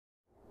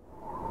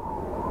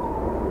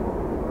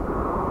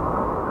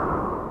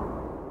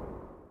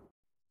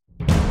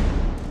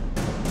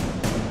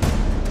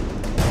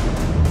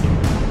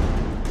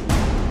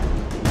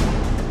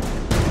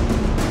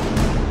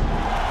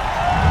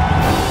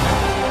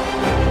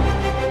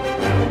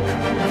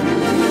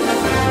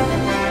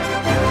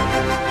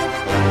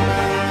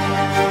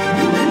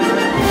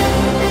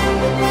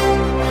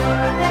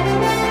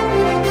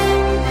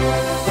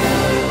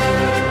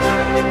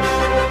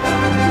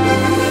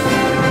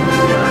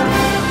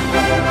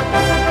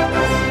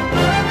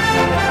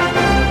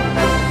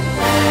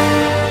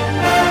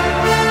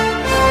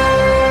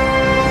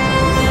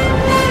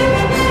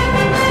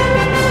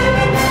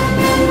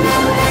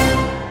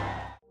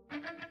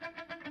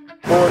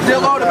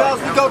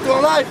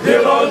through life.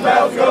 Deal all the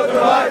battles we go through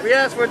life. We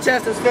ask for a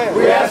chance that's fair.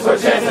 We ask for a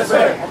chance that's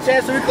fair. A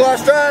chance to equal our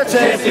strides. A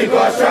chance to equal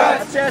our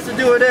strides. A chance to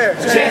do it there.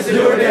 A chance to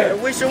do it there.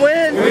 If we should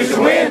win. If we should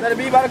win. Let it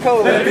be by the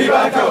code. Let it be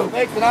by the code.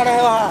 Faith and honor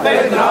hell high.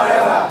 Faith and honor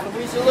hell high. If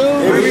we should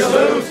lose. If we should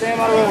lose. Stand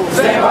by the road.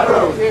 Stand by the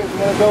road. Cheers, we're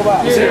gonna go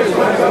by. Cheers, we're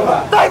gonna go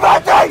by. Day by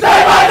day.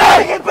 Day by day.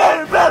 We get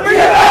better and better. We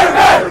get better and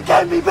better. We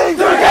can't be beat.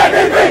 We can't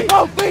be beat.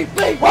 Won't be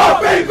beat. Won't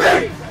be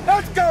beat.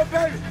 Let's go,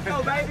 baby.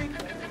 Go, baby.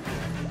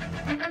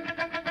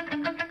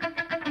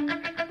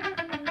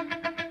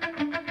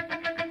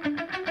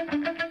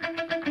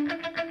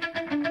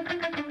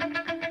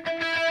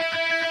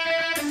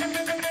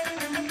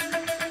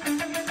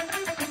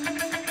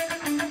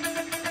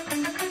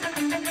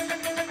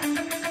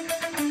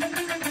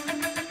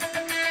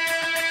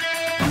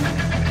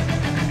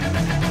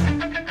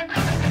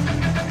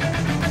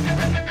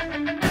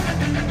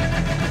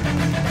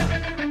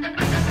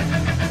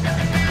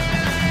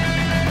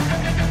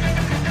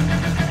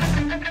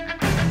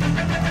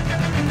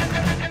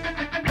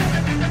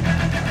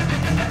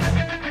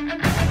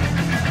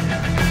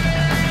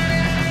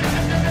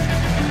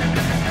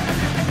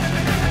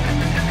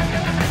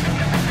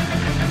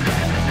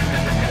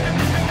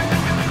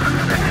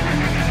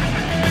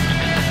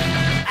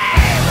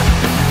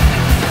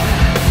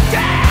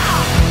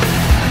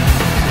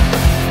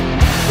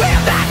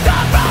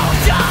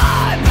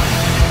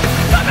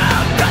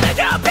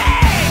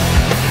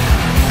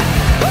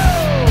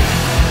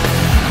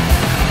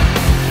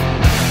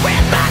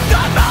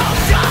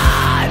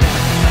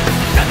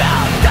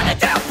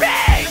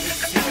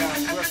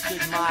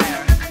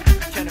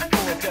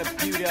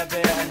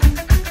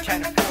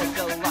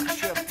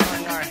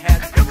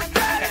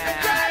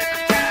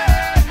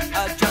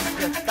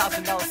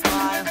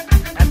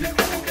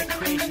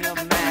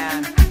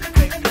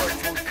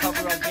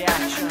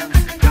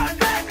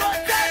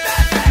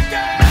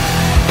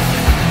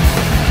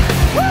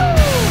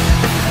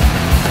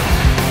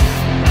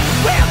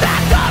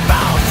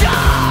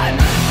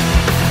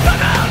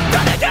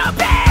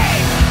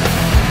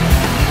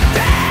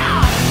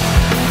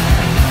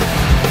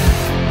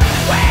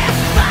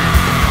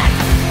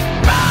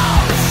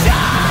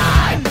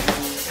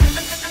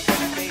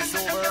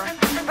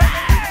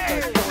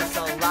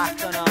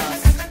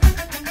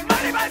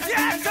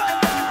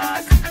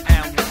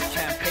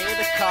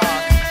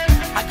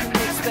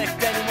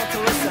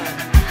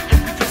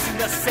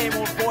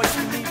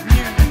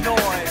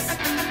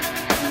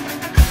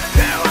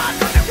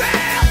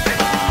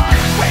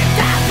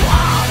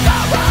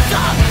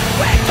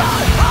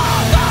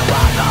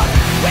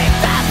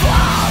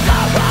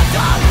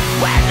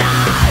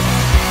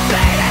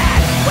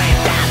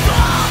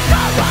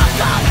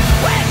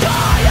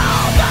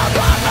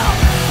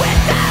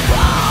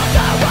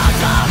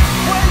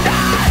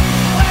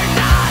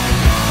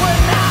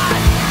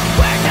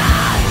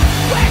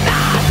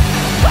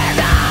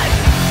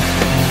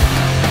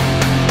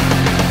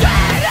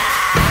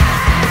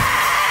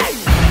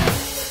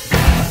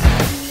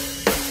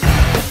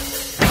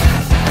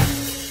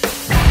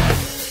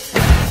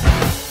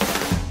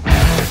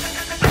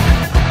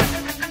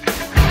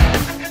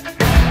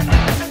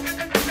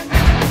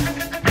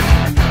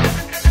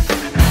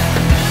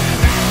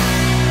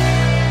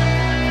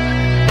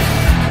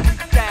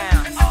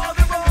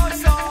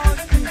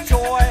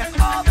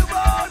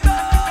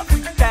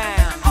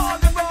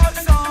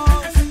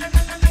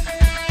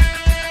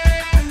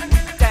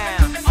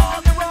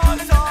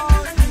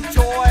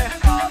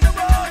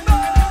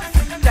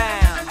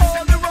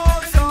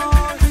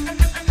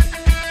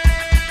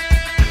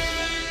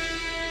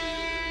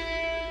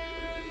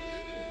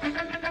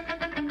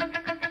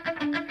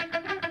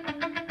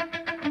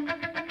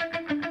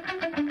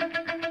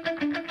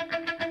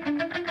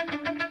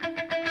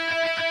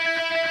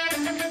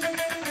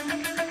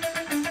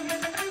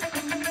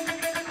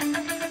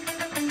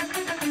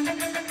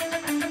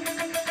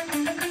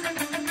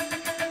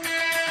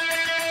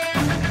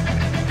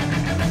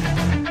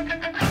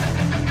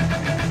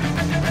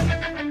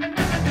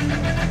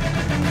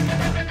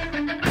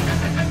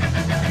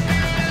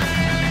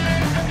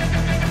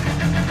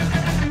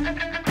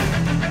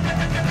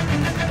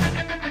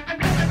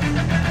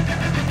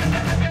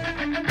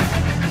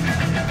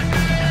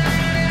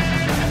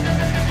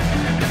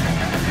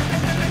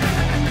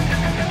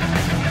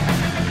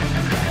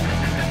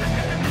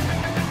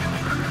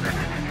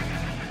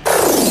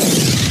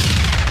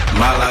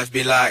 My life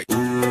be like,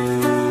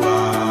 ooh,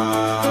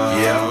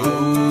 yeah,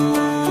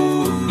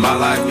 ooh. My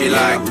life be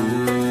like, ooh,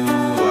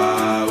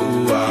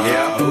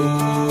 yeah,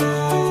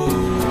 ooh.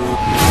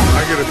 I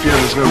get a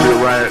feeling it's gonna be a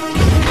riot.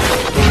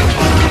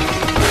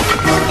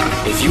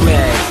 If you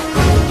had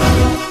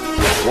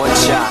one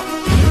shot,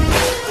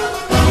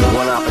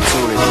 one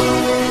opportunity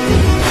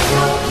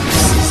to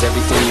seize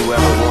everything you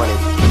ever wanted,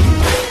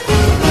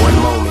 one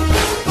moment,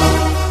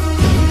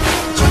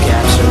 would you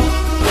capture it,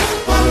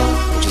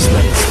 or just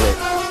let it slip?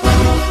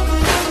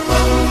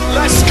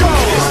 Let's go!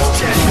 This is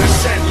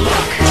 10%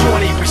 luck,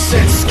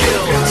 20%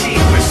 skill,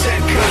 15%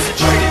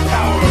 concentrated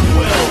power of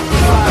will,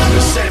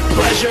 5%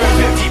 pleasure,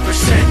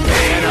 50%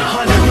 pain, and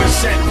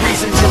 100%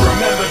 reason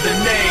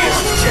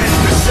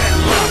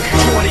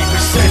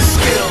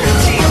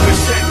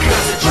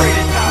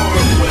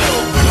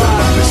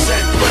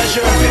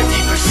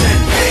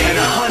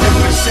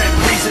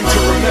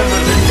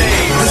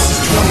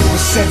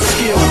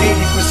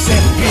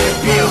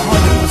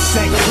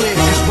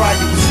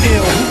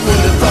ill. Who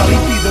would've thought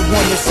he'd be the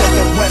one that set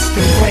that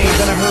Western flame?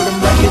 Then I heard him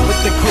wreck it with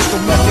the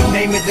crystal method,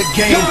 name it the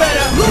game. You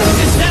better lose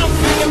yourself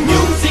in the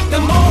music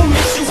the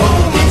moment you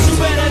own it. You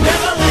better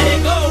never let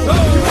it go.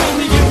 You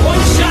only get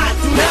one shot,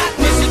 do not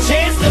miss a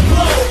chance to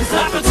blow. This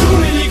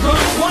opportunity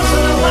comes once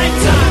in a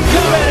lifetime.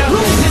 You better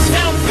lose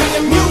yourself in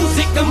the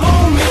music the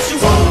moment you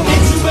own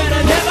it. You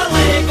better never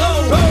let it go.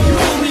 You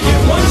only get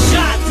one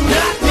shot, do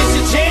not miss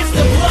a chance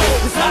to blow.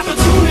 This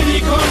opportunity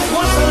comes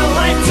once in a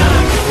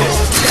lifetime. This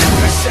is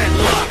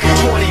 10% luck,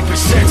 20%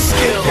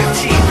 skill,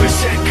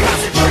 15%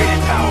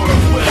 concentrated power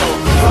of will,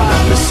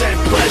 5%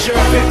 pleasure,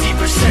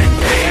 50%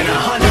 pain, and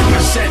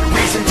 100%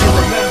 reason to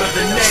remember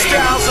the name.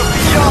 Styles of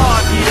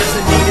beyond. He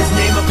doesn't need his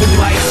name up in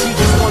lights, he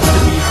just wants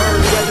to be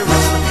heard, whether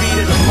it's the beat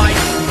of the mic.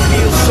 He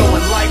feels so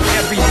unlike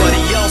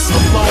everybody else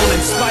alone,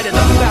 in spite of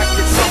the fact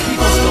that some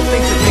people still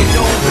think that they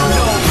don't even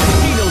know.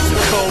 He knows the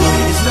code,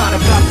 it's not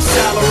about the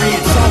salary,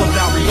 it's all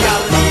about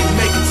reality and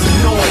making some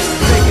noise,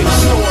 making a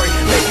story,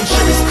 making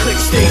sure his click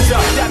stays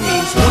up. That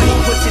means when he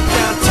puts it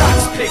down,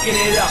 Top's picking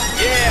it up,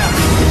 yeah.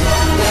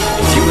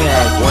 If you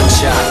had one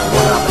shot,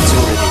 one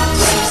opportunity to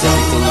seize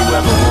everything you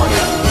ever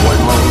wanted,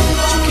 one moment,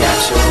 did you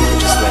capture or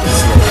just let it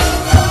slip?